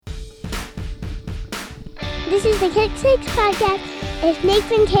This is the Kick6 Podcast. It's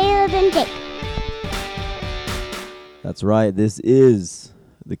Nathan, Caleb, and Jake. That's right. This is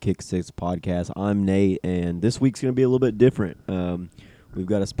the Kick6 Podcast. I'm Nate, and this week's going to be a little bit different. We've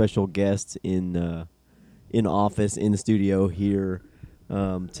got a special guest in office, in the studio here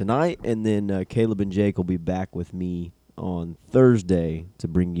tonight, and then Caleb and Jake will be back with me on Thursday to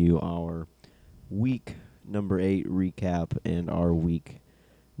bring you our week number 8 recap and our week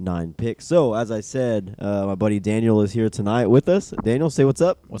 9 picks. So, as I said, my buddy Daniel is here tonight with us. Daniel, say what's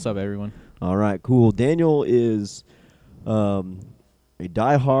up. What's up, everyone? All right, cool. Daniel is a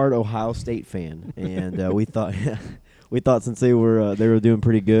diehard Ohio State fan, and we thought since they were doing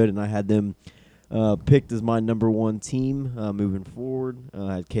pretty good, and I had them picked as my number 1 team moving forward.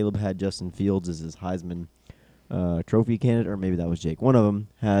 Caleb had Justin Fields as his Heisman Trophy candidate, or maybe that was Jake. One of them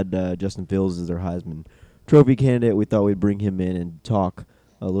had Justin Fields as their Heisman Trophy candidate. We thought we'd bring him in and talk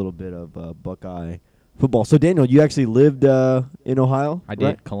a little bit of Buckeye football. So, Daniel, you actually lived in Ohio? I did.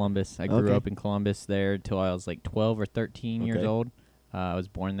 Right? Columbus. I grew up in Columbus there until I was like 12 or 13 years old. I was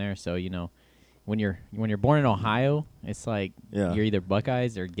born there, so when you're born in Ohio, it's like you're either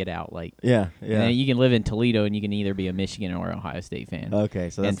Buckeyes or get out. Like yeah. And then you can live in Toledo and you can either be a Michigan or Ohio State fan.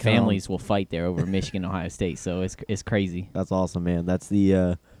 Okay, so that's and families will fight there over Michigan, Ohio State. So it's crazy. That's awesome, man. That's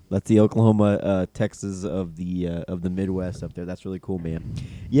the Oklahoma, Texas of the Midwest up there. That's really cool, man.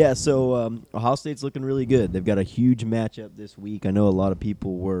 Yeah, so Ohio State's looking really good. They've got a huge matchup this week. I know a lot of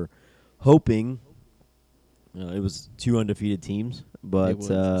people were hoping it was 2 undefeated teams, but it was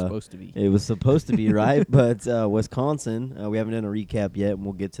supposed to be. It was supposed to be, right? But Wisconsin, we haven't done a recap yet, and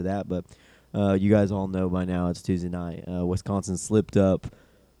we'll get to that. But you guys all know by now it's Tuesday night. Wisconsin slipped up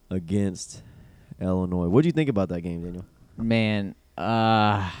against Illinois. What do you think about that game, Daniel? Man,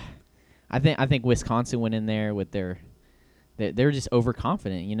 I think Wisconsin went in there with they're just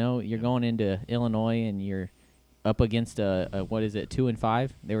overconfident. You're going into Illinois and you're up against a what is it,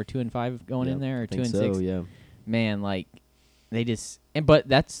 2-5? They were 2-5 going in there, or 2-6. Yeah. Man, like they just but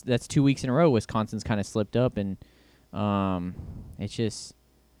that's 2 weeks in a row Wisconsin's kind of slipped up, and it's just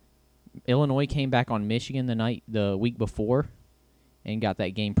Illinois came back on Michigan the week before and got that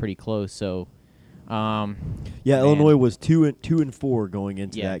game pretty close. So. Illinois was 2-4 going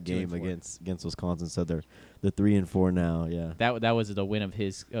into that game 2-4 against Wisconsin, so they're 3-4 now. Yeah, that was the win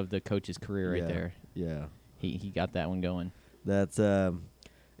of the coach's career right there. Yeah, he got that one going. That's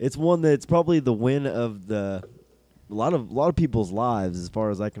it's one that's probably the win of a lot of people's lives, as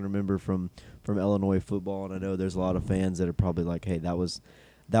far as I can remember from Illinois football. And I know there's a lot of fans that are probably like, hey, that was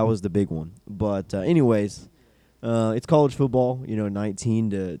the big one. But anyways. It's college football,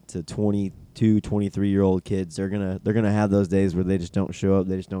 19 to 22, 23-year-old kids. They're gonna have those days where they just don't show up.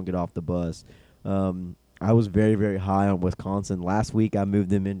 They just don't get off the bus. I was very, very high on Wisconsin. Last week I moved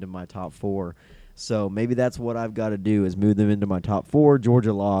them into my top 4. So maybe that's what I've got to do, is move them into my top 4.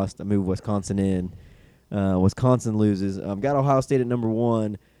 Georgia lost. I moved Wisconsin in. Wisconsin loses. Got Ohio State at number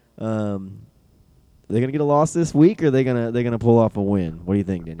 1. Are they gonna get a loss this week, or are they gonna pull off a win? What do you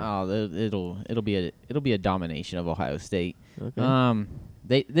think, Danny? Oh, it'll be a domination of Ohio State. Okay.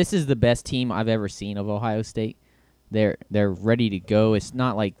 This is the best team I've ever seen of Ohio State. They're ready to go. It's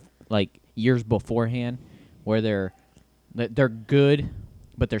not like years beforehand where they're good,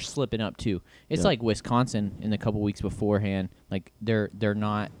 but they're slipping up too. It's like Wisconsin in the couple weeks beforehand. Like they're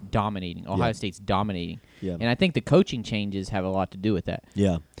not dominating. Ohio State's dominating. Yeah. And I think the coaching changes have a lot to do with that.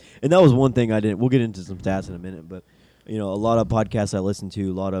 Yeah. And that was one thing we'll get into some stats in a minute, but a lot of podcasts I listen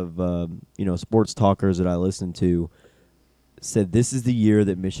to, a lot of sports talkers that I listen to said this is the year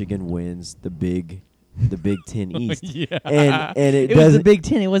that Michigan wins the Big 10 East. Yeah. And it was the Big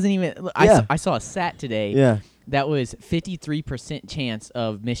 10. It wasn't even I saw a stat today. Yeah. That was 53% chance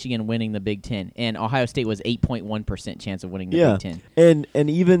of Michigan winning the Big 10, and Ohio State was 8.1% chance of winning the Big 10. And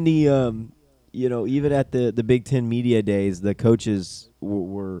even the even at the Big 10 media days, the coaches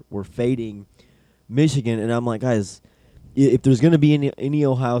were fading Michigan, and I'm like, guys, if there's going to be any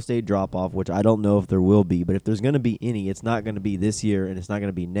Ohio State drop off, which I don't know if there will be, but if there's going to be any, it's not going to be this year, and it's not going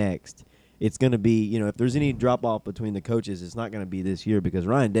to be next. It's going to be, if there's any drop off between the coaches, it's not going to be this year, because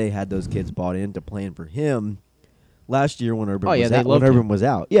Ryan Day had those kids bought into playing for him last year when Urban was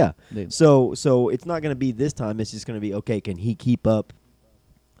out. Yeah. So it's not going to be this time. It's just going to be, okay, can he keep up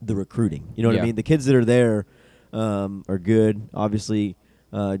the recruiting? You know what I mean? The kids that are there are good. Obviously,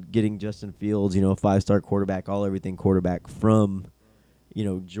 getting Justin Fields, 5-star quarterback, everything quarterback from,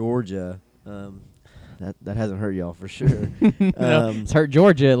 Georgia. That hasn't hurt y'all for sure. It's hurt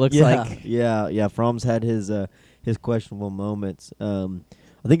Georgia, it looks like. Yeah. Fromm's had his questionable moments. I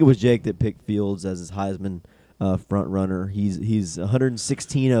think it was Jake that picked Fields as his Heisman front runner. He's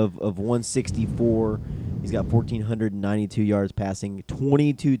 116 of 164 He's got 1,492 yards passing,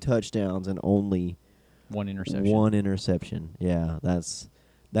 22 touchdowns, and only one interception. One interception. Yeah, that's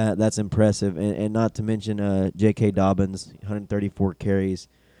impressive. And not to mention J.K. Dobbins, 134 carries,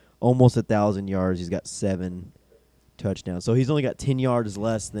 almost 1,000 yards. He's got 7 touchdowns. So he's only got 10 yards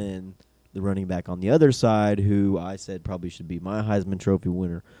less than the running back on the other side, who I said probably should be my Heisman Trophy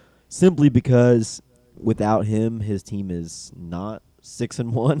winner, simply because without him, his team is not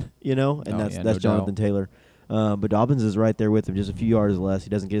 6-1, and that's no Jonathan doubt. Taylor. But Dobbins is right there with him, just a few yards less. He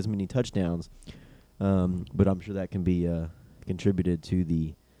doesn't get as many touchdowns, but I'm sure that can be contributed to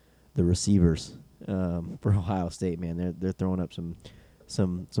the receivers for Ohio State. Man, they're throwing up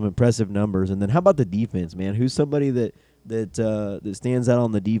some impressive numbers. And then how about the defense, man? Who's somebody that stands out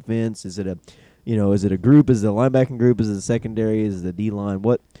on the defense? Is it a group? Is it a linebacking group? Is it a secondary? Is it the D line?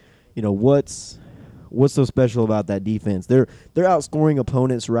 What's so special about that defense? They're outscoring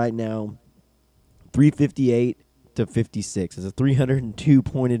opponents right now 358 to 56. It's a 302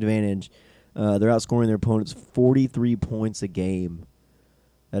 point advantage. They're outscoring their opponents 43 points a game.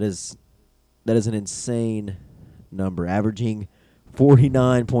 That is an insane number, averaging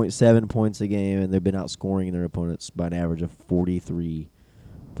 49.7 points a game, and they've been outscoring their opponents by an average of 43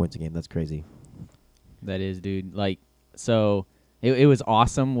 points a game. That's crazy. That is, dude. So it was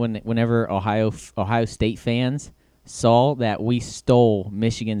awesome whenever Ohio State fans saw that we stole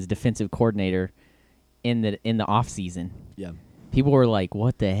Michigan's defensive coordinator in the offseason. Yeah. People were like,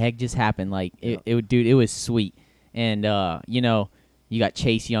 "What the heck just happened?" It was sweet. And you got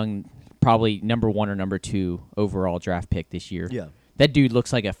Chase Young, probably number 1 or number 2 overall draft pick this year. Yeah. That dude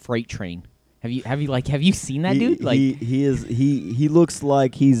looks like a freight train. Have you seen that dude? He looks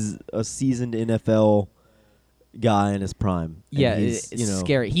like he's a seasoned NFL guy in his prime. Yeah, and it's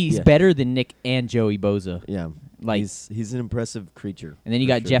scary. He's better than Nick and Joey Bosa. Yeah. He's an impressive creature. And then you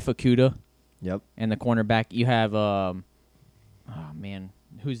got Jeff Okudah. Yep. And the cornerback, you have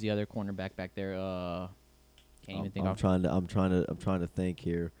who's the other cornerback back there? Can't even think. I'm trying to think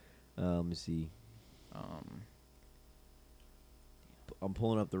here. Let me see. I'm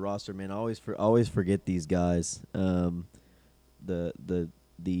pulling up the roster, man. I always forget these guys. The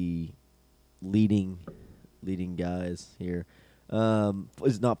leading guys here.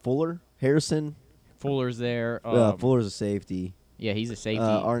 Is it not Fuller? Harrison? Fuller's there. Fuller's a safety. Yeah, he's a safety.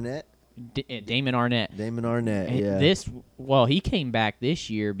 Arnett? Damon Arnett. Yeah. He came back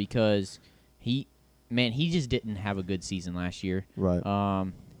this year because he just didn't have a good season last year.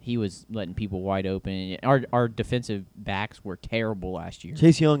 Right. He was letting people wide open. Our defensive backs were terrible last year.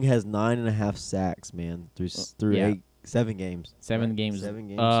 Chase Young has 9.5 sacks, man, through 7 games. 7 games.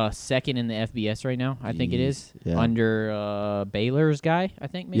 Second in the FBS right now, I think it is. Yeah. Under Baylor's guy, I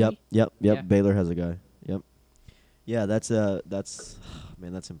think maybe. Yep. Yeah. Baylor has a guy. Yep. Yeah, that's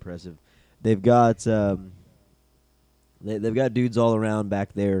impressive. They've got they've got dudes all around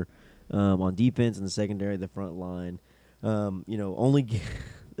back there on defense and the secondary, the front line.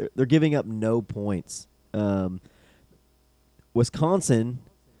 They're giving up no points. Wisconsin,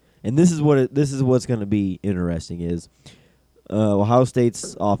 and this is what's going to be interesting is Ohio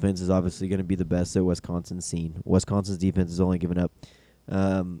State's offense is obviously going to be the best that Wisconsin's seen. Wisconsin's defense is only giving up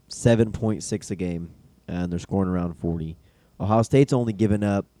 7.6 a game, and they're scoring around 40. Ohio State's only given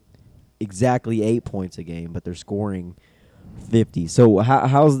up exactly 8 points a game, but they're scoring 50. So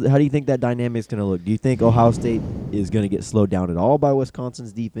how do you think that dynamic's going to look? Do you think Ohio State is going to get slowed down at all by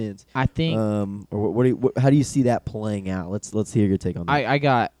Wisconsin's defense? I think. Or how do you see that playing out? Let's hear your take on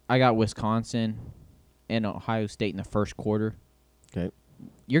that. I got Wisconsin and Ohio State in the first quarter. Okay.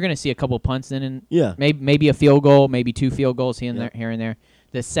 You're going to see a couple punts in, and yeah, maybe a field goal, maybe 2 field goals here and there.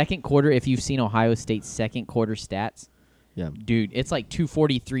 The second quarter, if you've seen Ohio State's second quarter stats, dude, it's like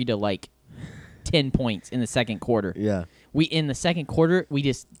 243 to 10 points in the second quarter. Yeah. In the second quarter, we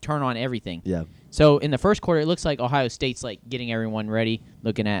just turn on everything. Yeah. So in the first quarter, it looks like Ohio State's getting everyone ready,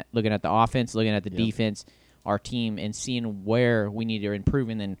 looking at the offense, looking at the defense, our team, and seeing where we need to improve.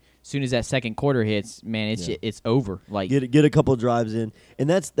 And then as soon as that second quarter hits, man, it's over. Get a couple drives in, and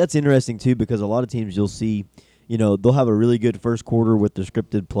that's interesting too, because a lot of teams you'll see, they'll have a really good first quarter with the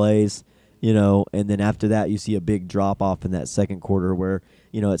scripted plays, and then after that you see a big drop off in that second quarter where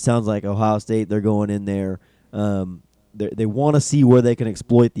it sounds like Ohio State, they're going in there. They want to see where they can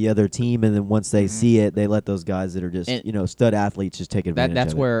exploit the other team, and then once they see it, they let those guys that are just stud athletes just take advantage.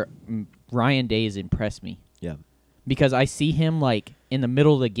 That's where Ryan Day has impressed me. Yeah, because I see him in the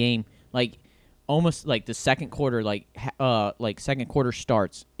middle of the game, almost the second quarter, second quarter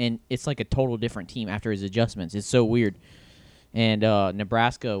starts, and it's like a total different team after his adjustments. It's so weird. And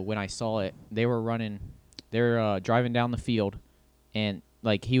Nebraska, when I saw it, they're driving down the field, and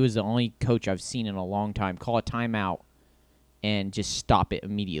he was the only coach I've seen in a long time call a timeout and just stop it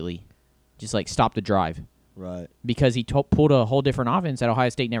immediately. Just, stop the drive. Right. Because he pulled a whole different offense that Ohio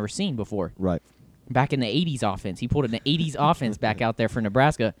State never seen before. Right. Back in the 80s offense. He pulled an 80s offense back out there for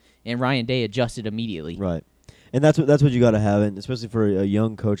Nebraska, and Ryan Day adjusted immediately. Right. And that's what you got to have, and especially for a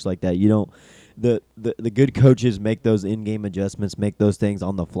young coach like that. You don't the good coaches make those in-game adjustments, make those things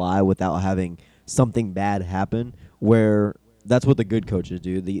on the fly without having something bad happen. Where that's what the good coaches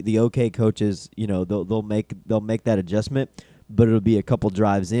do. The okay coaches, they'll make that adjustment, but it'll be a couple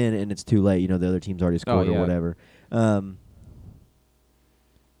drives in and it's too late. The other team's already scored or whatever.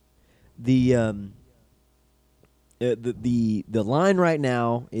 The line right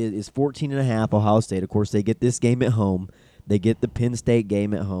now is 14.5. Ohio State. Of course, they get this game at home. They get the Penn State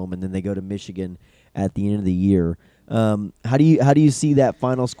game at home, and then they go to Michigan at the end of the year. How do you see that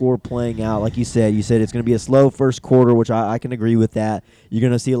final score playing out? Like you said it's going to be a slow first quarter, which I can agree with that. You're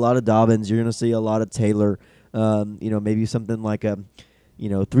going to see a lot of Dobbins. You're going to see a lot of Taylor. Maybe something like a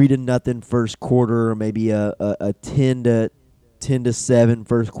 3-0 first quarter, or maybe a 10-7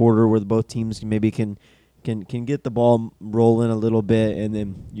 first quarter, where both teams can get the ball rolling a little bit, and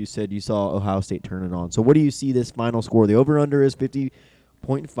then you said you saw Ohio State turn it on. So what do you see this final score? The over-under is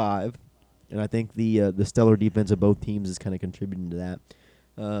 50.5, and I think the stellar defense of both teams is kind of contributing to that,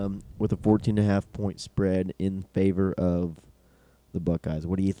 with a 14.5-point spread in favor of the Buckeyes.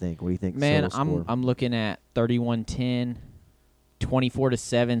 What do you think? What do you think? Man, I'm looking at 31-10,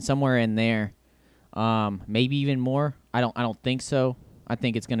 24-7, somewhere in there. Maybe even more. I don't think so. I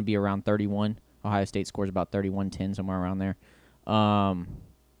think it's going to be around 31. Ohio State scores about 31-10, somewhere around there.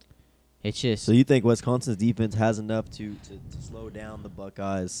 It's just. So you think Wisconsin's defense has enough to slow down the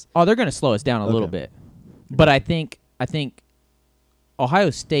Buckeyes? Oh, they're going to slow us down a little bit, but I think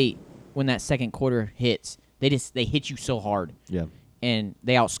Ohio State, when that second quarter hits, they hit you so hard. Yeah. And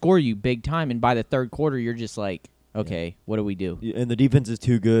they outscore you big time, and by the third quarter, you're just like, okay, what do we do? And the defense is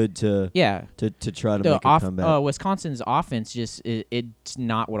too good to try to make a comeback. Wisconsin's offense it's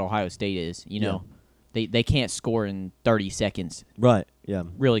not what Ohio State is. They can't score in 30 seconds. Right. Yeah.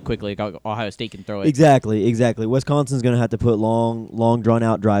 Really quickly, like Ohio State can throw it. Exactly. Wisconsin's going to have to put long drawn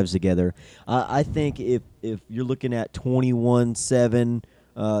out drives together. I think if you're looking at 21-7,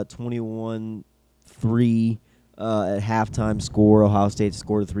 21-3 at halftime score, Ohio State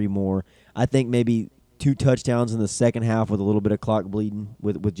scored 3 more. I think maybe 2 touchdowns in the second half with a little bit of clock bleeding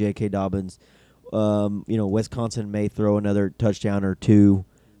with J.K. Dobbins. Wisconsin may throw another touchdown or 2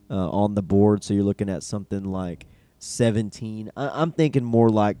 on the board, so you're looking at something like 17. I'm thinking more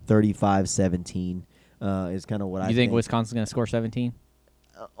like 35-17 is kind of what I think. You think Wisconsin's going to score 17?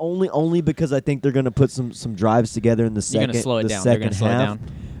 Only because I think they're going to put some drives together in the second. You're going to slow it down. They're going to slow it down.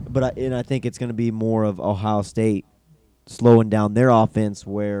 But I think it's going to be more of Ohio State slowing down their offense,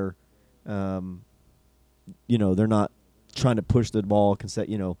 where they're not trying to push the ball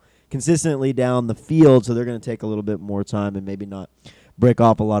consistently down the field, so they're going to take a little bit more time and maybe not break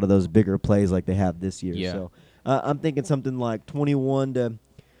off a lot of those bigger plays like they have this year. Yeah. So I'm thinking something like 21-7,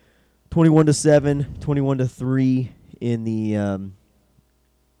 21-3 in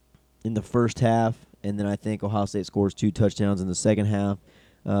the first half, and then I think Ohio State scores 2 touchdowns in the second half,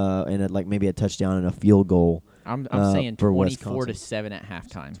 and maybe a touchdown and a field goal. I'm saying 24-7 at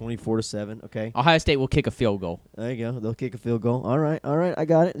halftime. 24-7, okay. Ohio State will kick a field goal. There you go. They'll kick a field goal. All right, I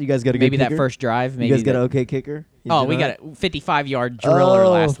got it. You guys got a good maybe kicker? That first drive. Maybe you guys got an okay kicker? We got a 55-yard driller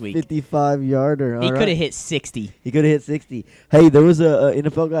last week. 55-yarder. He could have hit 60. He could have hit 60. Hey, there was a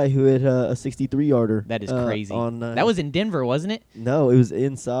NFL guy who hit a 63-yarder. That is crazy. That was in Denver, wasn't it? No, it was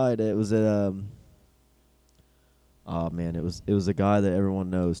inside. It was at oh man, it was a guy that everyone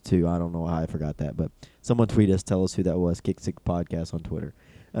knows too. I don't know how I forgot that, but someone tweet us, tell us who that was. Kick6 Podcast on Twitter,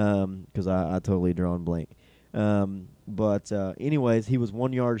 because I totally drawn blank. But anyways, he was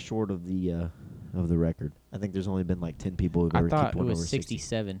 1 yard short of the record. I think there's only been like 10 people who've ever kicked one over 60.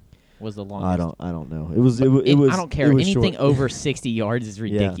 67 was the longest. I don't know. It was. I don't care. Anything over 60 yards is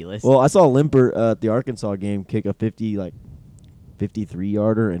ridiculous. Yeah. Well, I saw Limper at the Arkansas game kick a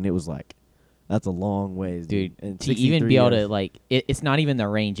 53-yarder, and it was like, that's a long ways, dude. And to even be able to it's not even the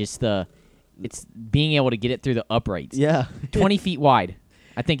range. It's being able to get it through the uprights. Yeah, 20 feet wide.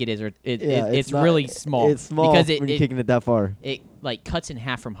 I think it is. It's really small. It's small because when you're kicking it that far. It cuts in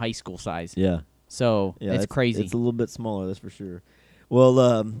half from high school size. Yeah. So it's crazy. It's a little bit smaller, that's for sure. Well,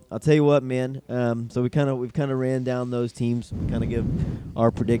 I'll tell you what, man. So we've kind of ran down those teams. We kind of give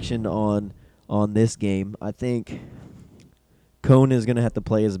our prediction on this game. I think Cone is going to have to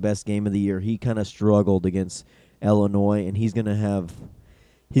play his best game of the year. He kind of struggled against Illinois, and he's going to have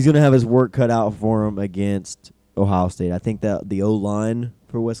his work cut out for him against Ohio State. I think that the O-line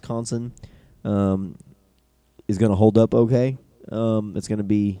for Wisconsin is going to hold up okay. This is going to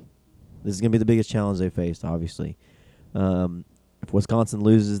be the biggest challenge they faced, obviously. If Wisconsin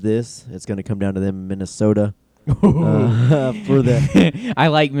loses this, it's going to come down to them in Minnesota. For the I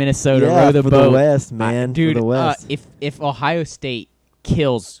like Minnesota. yeah, Row the for boat. the West, man. Dude, for the West. if Ohio State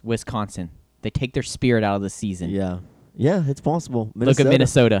kills Wisconsin, they take their spirit out of the season. Yeah, it's possible. Look at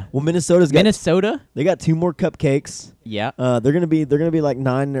Minnesota. Well, Minnesota's got Minnesota. They got 2 more cupcakes. Yeah. They're gonna be like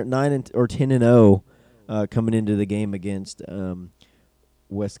 9 or 10-0 coming into the game against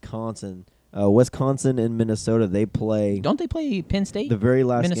Wisconsin. Wisconsin and Minnesota, they play. Don't they play Penn State? The very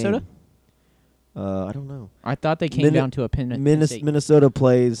last Minnesota? game. I don't know. I thought they came down to a Penn State. Minnesota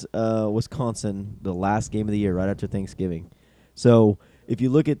plays Wisconsin the last game of the year, right after Thanksgiving. So if you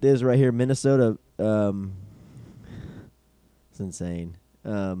look at this right here, Minnesota, it's insane.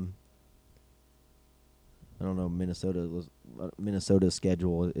 I don't know. Minnesota's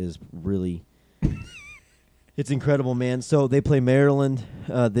schedule is really. It's incredible, man. So they play Maryland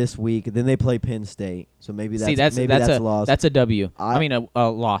this week, then they play Penn State. So maybe that's a loss. That's a W. I mean a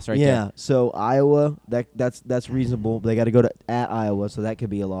loss right there. Yeah. So Iowa, that's reasonable. They got to go at Iowa, so that could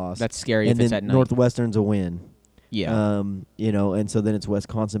be a loss. That's scary and if it's then at night. Northwestern's a win. Yeah. And so then it's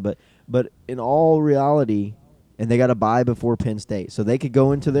Wisconsin, but in all reality, and they got a bye before Penn State, so they could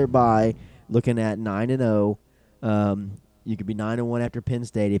go into their bye looking at 9-0. You could be 9-1 after Penn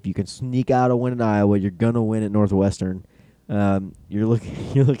State. If you can sneak out a win at Iowa, you're gonna win at Northwestern. You're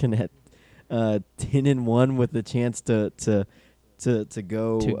looking at 10-1 with the chance to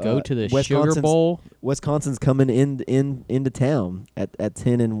go to the Sugar Bowl. Wisconsin's coming into town at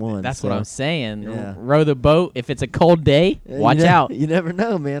 10-1. That's what I'm saying. Yeah. Row the boat. If it's a cold day, watch out. You never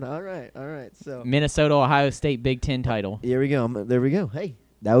know, man. All right. So Minnesota, Ohio State, Big Ten title. Here we go. There we go. Hey,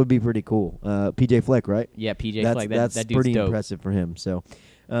 that would be pretty cool. PJ Fleck, right? Yeah, PJ That's Fleck. That's that dude's pretty dope. impressive for him. So,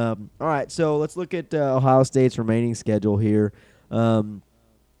 all right. So let's look at Ohio State's remaining schedule here, and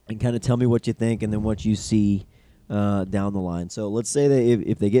kind of tell me what you think, and then what you see down the line. So let's say that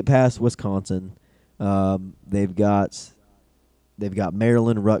if they get past Wisconsin, they've got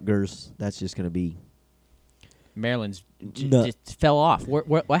Maryland, Rutgers. That's just going to be. Maryland's just fell off.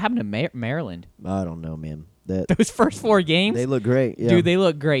 What happened to Maryland? I don't know, man. Those first 4 games, they look great. Yeah. Dude, they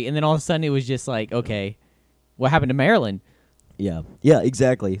look great, and then all of a sudden it was just like, okay, what happened to Maryland? Yeah,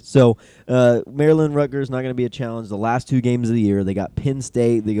 exactly. So Maryland, Rutgers not going to be a challenge. The last 2 games of the year, they got Penn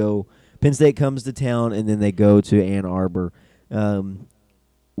State. Penn State comes to town, and then they go to Ann Arbor.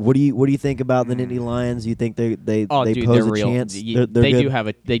 What do you think about the Nittany Lions? You think they pose a chance?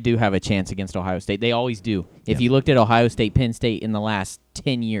 They do have a chance against Ohio State. They always do. If you looked at Ohio State, Penn State in the last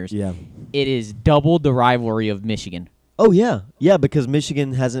 10 years, it is doubled the rivalry of Michigan. Oh yeah, because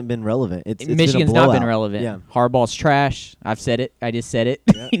Michigan hasn't been relevant. It's Michigan's been a not been blowout. relevant. Yeah. Harbaugh's trash. I've said it. I just said it.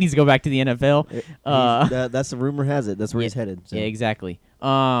 Yeah. He needs to go back to the NFL. That's the rumor has it. That's where he's headed. So. Yeah, exactly.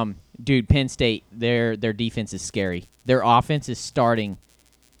 Dude, Penn State, their defense is scary. Their offense is starting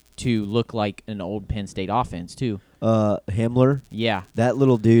to look like an old Penn State offense too. Hamler. Yeah, that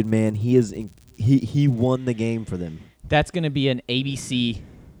little dude, man. He won the game for them. That's going to be an ABC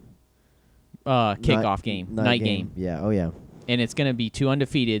kickoff night game. Yeah. Oh yeah. And it's going to be 2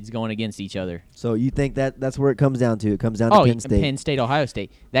 undefeateds going against each other. So you think that's where it comes down to? It comes down to Penn State. Penn State, Ohio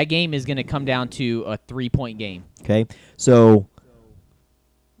State. That game is going to come down to a 3-point game. Okay. So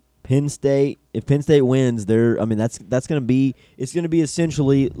Penn State, if Penn State wins, that's going to be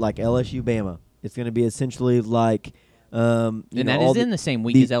essentially like LSU Bama. It's going to be essentially like and that is in the same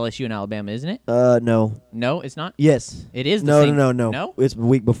week as LSU and Alabama, isn't it? No. No, it's not? Yes. It is No. No? It's the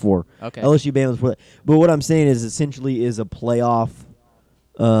week before. Okay. LSU Bama was before that. But what I'm saying is essentially is a playoff,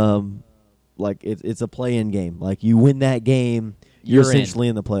 like it's a play-in game. Like you win that game, you're essentially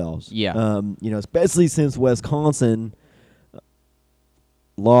in the playoffs. Yeah. Especially since Wisconsin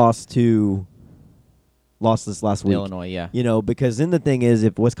lost this last week. Illinois, yeah. Because then the thing is,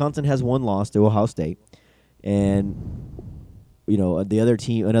 if Wisconsin has one loss to Ohio State, and another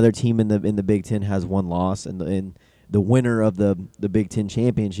team in the Big Ten has one loss, and the winner of the Big Ten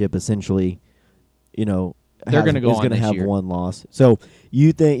championship essentially, they're going to go is going to have year. one loss. So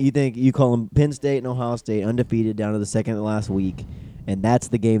you call them Penn State and Ohio State undefeated down to the second to last week, and that's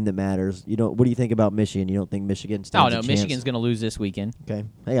the game that matters. What do you think about Michigan? You don't think Michigan stands a chance? Michigan's going to lose this weekend. Okay.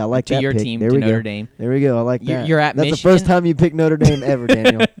 Hey, I like to that your pick. team, there to we Notre go. Dame. There we go. I like that. You're at That's Michigan. the first time you picked Notre Dame ever,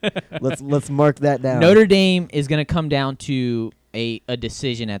 Daniel. Let's mark that down. Notre Dame is going to come down to a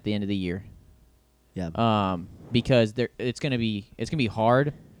decision at the end of the year. Yeah. Because it's going to be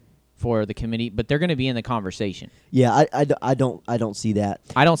hard for the committee, but they're going to be in the conversation. Yeah, I don't see that.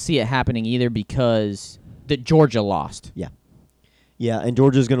 I don't see it happening either because that Georgia lost. Yeah, and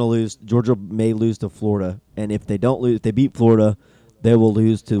Georgia's going to lose. Georgia may lose to Florida, and if they don't lose, if they beat Florida, they will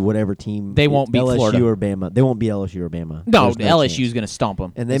lose to whatever team. They won't beat LSU Florida or Bama. They won't beat LSU or Bama. No, There's LSU is chance. going to stomp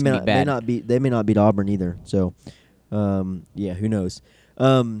them, And they may not beat. They may not beat Auburn either. So, yeah, who knows?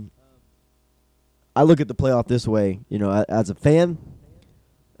 I look at the playoff this way. You know, as a fan,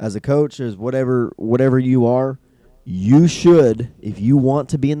 as a coach, as whatever you are, you should, if you want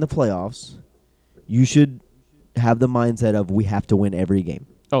to be in the playoffs, you should have the mindset of we have to win every game.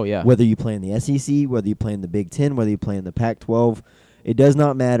 Oh yeah. Whether you play in the SEC, whether you play in the Big Ten, whether you play in the Pac-12, it does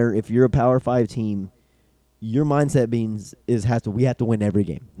not matter. If you're a Power 5 team, your mindset we have to win every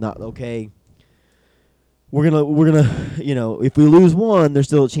game. Not okay. We're gonna you know, if we lose one, there's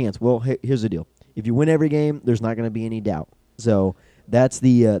still a chance. Well, here's the deal: if you win every game, there's not going to be any doubt. So that's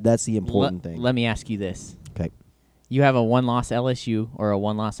the important thing. Let me ask you this: Okay. You have a 1-loss LSU or a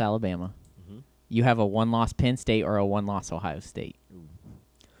 1-loss Alabama. Mm-hmm. You have a 1-loss Penn State or a 1-loss Ohio State.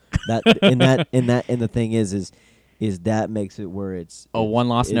 And the thing is that makes it where it's A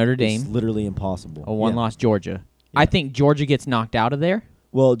 1-loss Notre Dame. It's literally impossible. A 1-loss Georgia. Yeah. I think Georgia gets knocked out of there.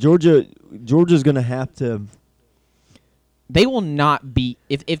 Well, Georgia's going to have to. They will not beat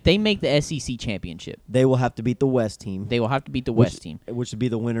if they make the SEC championship. They will have to beat the West team. They will have to beat the West team, which would be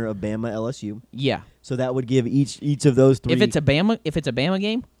the winner of Bama LSU. Yeah. So that would give each of those three. If it's a Bama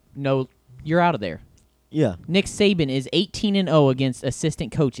game, no, you're out of there. Yeah. Nick Saban is 18-0 against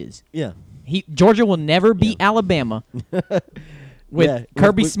assistant coaches. Yeah. Georgia will never beat Alabama with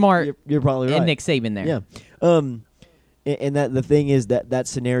Kirby Smart. You're probably right. And Nick Saban there. Yeah. And that the thing is that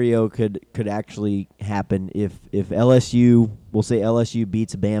scenario could actually happen if LSU, we'll say LSU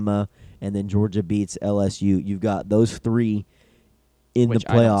beats Bama and then Georgia beats LSU. You've got those three in Which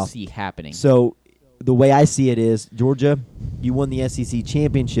the playoff. I don't see happening. So the way I see it is, Georgia, you won the SEC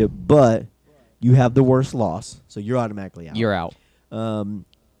championship, but you have the worst loss, so you're automatically out. You're out.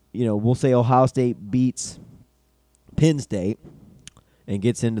 You know, we'll say Ohio State beats Penn State and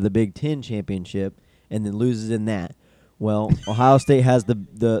gets into the Big Ten championship and then loses in that. Well, Ohio State has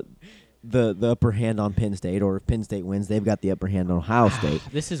the upper hand on Penn State, or if Penn State wins, they've got the upper hand on Ohio State.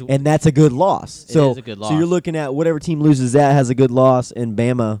 And that's a good loss. It is a good loss. So you're looking at whatever team loses that has a good loss, and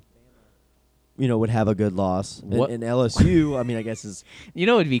Bama, you know, would have a good loss. And LSU, I mean, I guess is it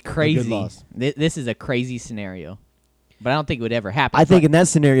would be crazy. A good loss. This is a crazy scenario, but I don't think it would ever happen. I think in that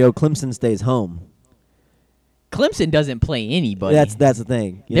scenario, Clemson stays home. Clemson doesn't play anybody. That's the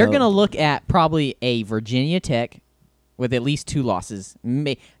thing. They're going to look at probably a Virginia Tech with at least 2 losses,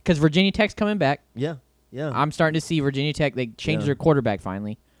 because Virginia Tech's coming back. Yeah. I'm starting to see Virginia Tech. They changed their quarterback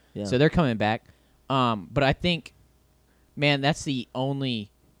finally, so they're coming back. But I think, man, that's the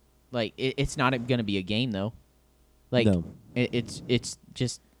only. Like, it's not going to be a game though. Like, no. It's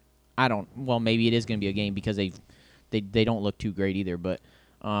just, I don't. Well, maybe it is going to be a game because they don't look too great either. But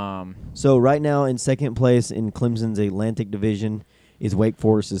so right now in second place in Clemson's Atlantic Division is Wake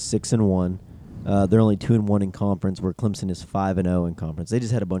Forest is 6-1. They're only 2-1 in conference, where Clemson is 5-0 in conference. They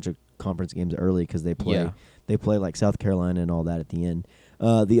just had a bunch of conference games early because they play like South Carolina and all that at the end.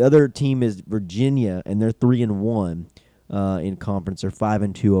 The other team is Virginia, and they're 3-1 in conference. They're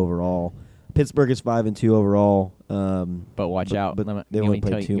 5-2 overall. Pittsburgh is 5-2 overall. But watch out. But they only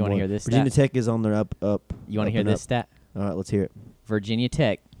played 2 You want to more. hear this Virginia stat? Tech is on their up. You want to hear this stat? All right, let's hear it. Virginia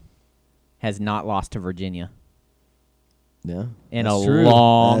Tech has not lost to Virginia Yeah, in that's a true.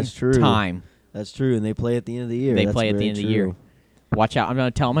 long That's true. time. That's true, and they play at the end of the year. They That's play at the very end of the true. year. Watch out. I'm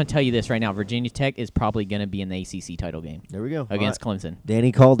going to tell you this right now. Virginia Tech is probably going to be in the ACC title game. There we go. Against Clemson.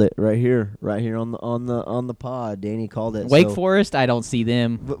 Danny called it right here on the pod. Danny called it. Wake Forest, I don't see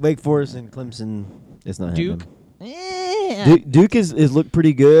them. Wake Forest and Clemson, it's not Duke. happening. Duke is looked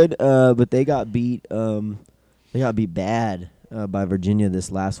pretty good, but they got beat. They got beat bad by Virginia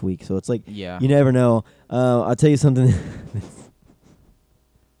this last week. So it's like, Yeah. you never know. I'll tell you something.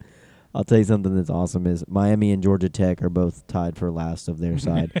 I'll tell you something that's awesome is Miami and Georgia Tech are both tied for last of their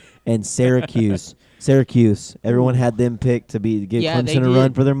side. And Syracuse, everyone had them picked to give Clemson a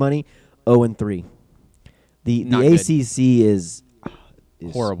run for their money. 0-3. The ACC is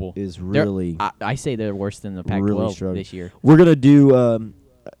horrible. Is really I say they're worse than the Pac-12 really this year. We're gonna do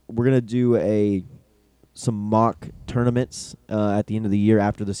some mock tournaments at the end of the year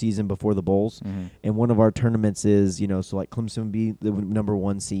after the season before the bowls. Mm-hmm. And one of our tournaments is, so like Clemson would be the number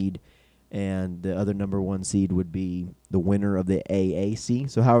 1 seed, and the other number 1 seed would be the winner of the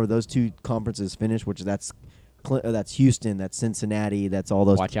AAC. So however those 2 conferences finish, which that's Houston, that's Cincinnati, that's all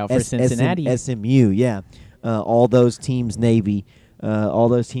those. Watch out for Cincinnati. SMU, yeah. All those teams, Navy, all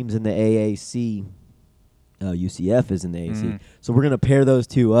those teams in the AAC. UCF is in the AAC. So we're going to pair those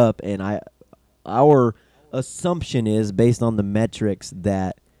 2 up, and our assumption is, based on the metrics,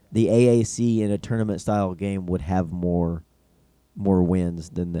 that the AAC in a tournament style game would have more wins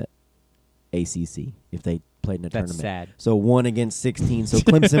than the ACC if they played in a That's tournament. sad. So 1 against 16. So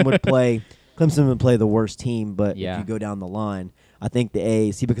Clemson would play. Clemson would play the worst team, but Yeah. if you go down the line, I think the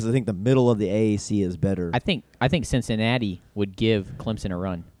AAC, because I think the middle of the AAC is better. I think Cincinnati would give Clemson a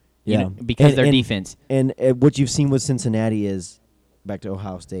run. Yeah. Because their defense. And what you've seen with Cincinnati is, back to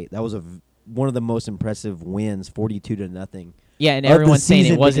Ohio State, that was one of the most impressive wins, 42-0. Yeah, and of the everyone's saying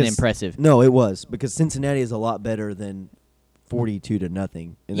season it wasn't because- impressive. No, it was, because Cincinnati is a lot better than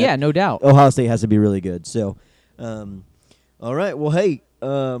 42-0. And Yeah, no doubt. Ohio State has to be really good. So, all right. Well, hey,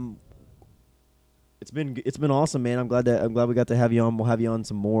 it's been awesome, man. I'm glad we got to have you on. We'll have you on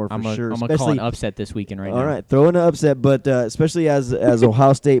some more for sure. I'm gonna call an upset this weekend now. All right, throw in an upset, but especially as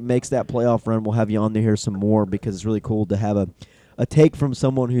Ohio State makes that playoff run, we'll have you on here some more because it's really cool to have a take from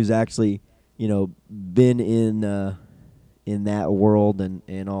someone who's actually been in that world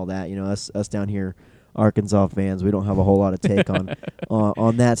and all that. Us down here, Arkansas fans, we don't have a whole lot of take on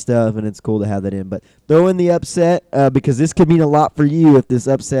that stuff, and it's cool to have that in. But throw in the upset because this could mean a lot for you if this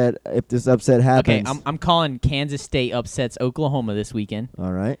upset happens. Okay, I'm calling Kansas State upsets Oklahoma this weekend.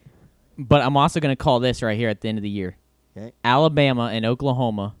 All right. But I'm also going to call this right here at the end of the year. Okay. Alabama and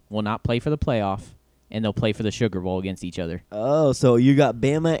Oklahoma will not play for the playoff, and they'll play for the Sugar Bowl against each other. Oh, so you got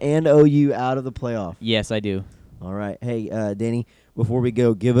Bama and OU out of the playoff. Yes, I do. All right. Hey, Danny, before we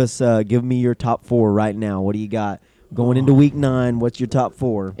go, give me your top 4 right now. What do you got? Going into week 9, what's your top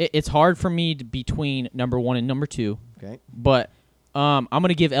 4? It's hard for me between number 1 and number 2. Okay. But I'm going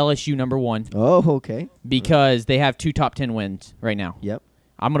to give LSU number 1 Oh, okay. because they have 2 top 10 wins right now. Yep.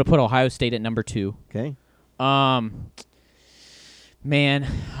 I'm going to put Ohio State at number 2. Okay. Man,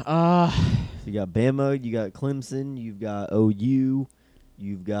 So you got Bama, you got Clemson, you've got OU,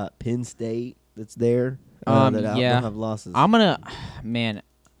 you've got Penn State that's there. That yeah. don't have losses. I'm going to, man,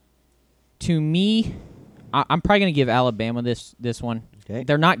 to me, I'm probably going to give Alabama this one. Okay.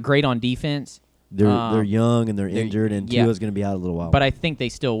 They're not great on defense. They're young and they're they're- injured, and yeah. Tua's going to be out a little while. But I think they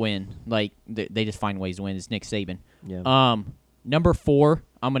still win. Like, they just find ways to win. It's Nick Saban. Yeah. Number 4,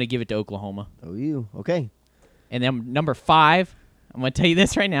 I'm going to give it to Oklahoma. OU. Okay. And then number 5, I'm going to tell you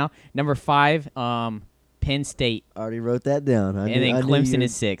this right now. Number 5, Penn State. I already wrote that down. I And knew- then I knew Clemson you-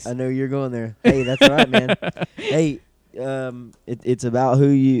 is 6. I know you're going there. Hey, that's all right, man. Hey, it's about who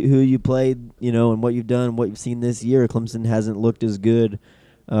you played, and what you've done, what you've seen this year. Clemson hasn't looked as good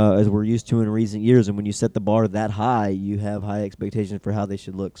as we're used to in recent years, and when you set the bar that high, you have high expectations for how they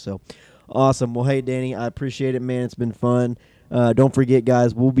should look. So, awesome. Well, hey, Danny, I appreciate it, man. It's been fun. Don't forget,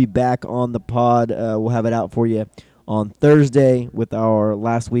 guys, we'll be back on the pod. We'll have it out for you on Thursday with our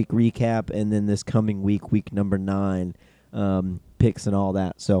last week recap, and then this coming week number 9, picks and all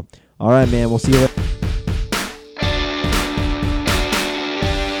that. So, all right, man, we'll see you later.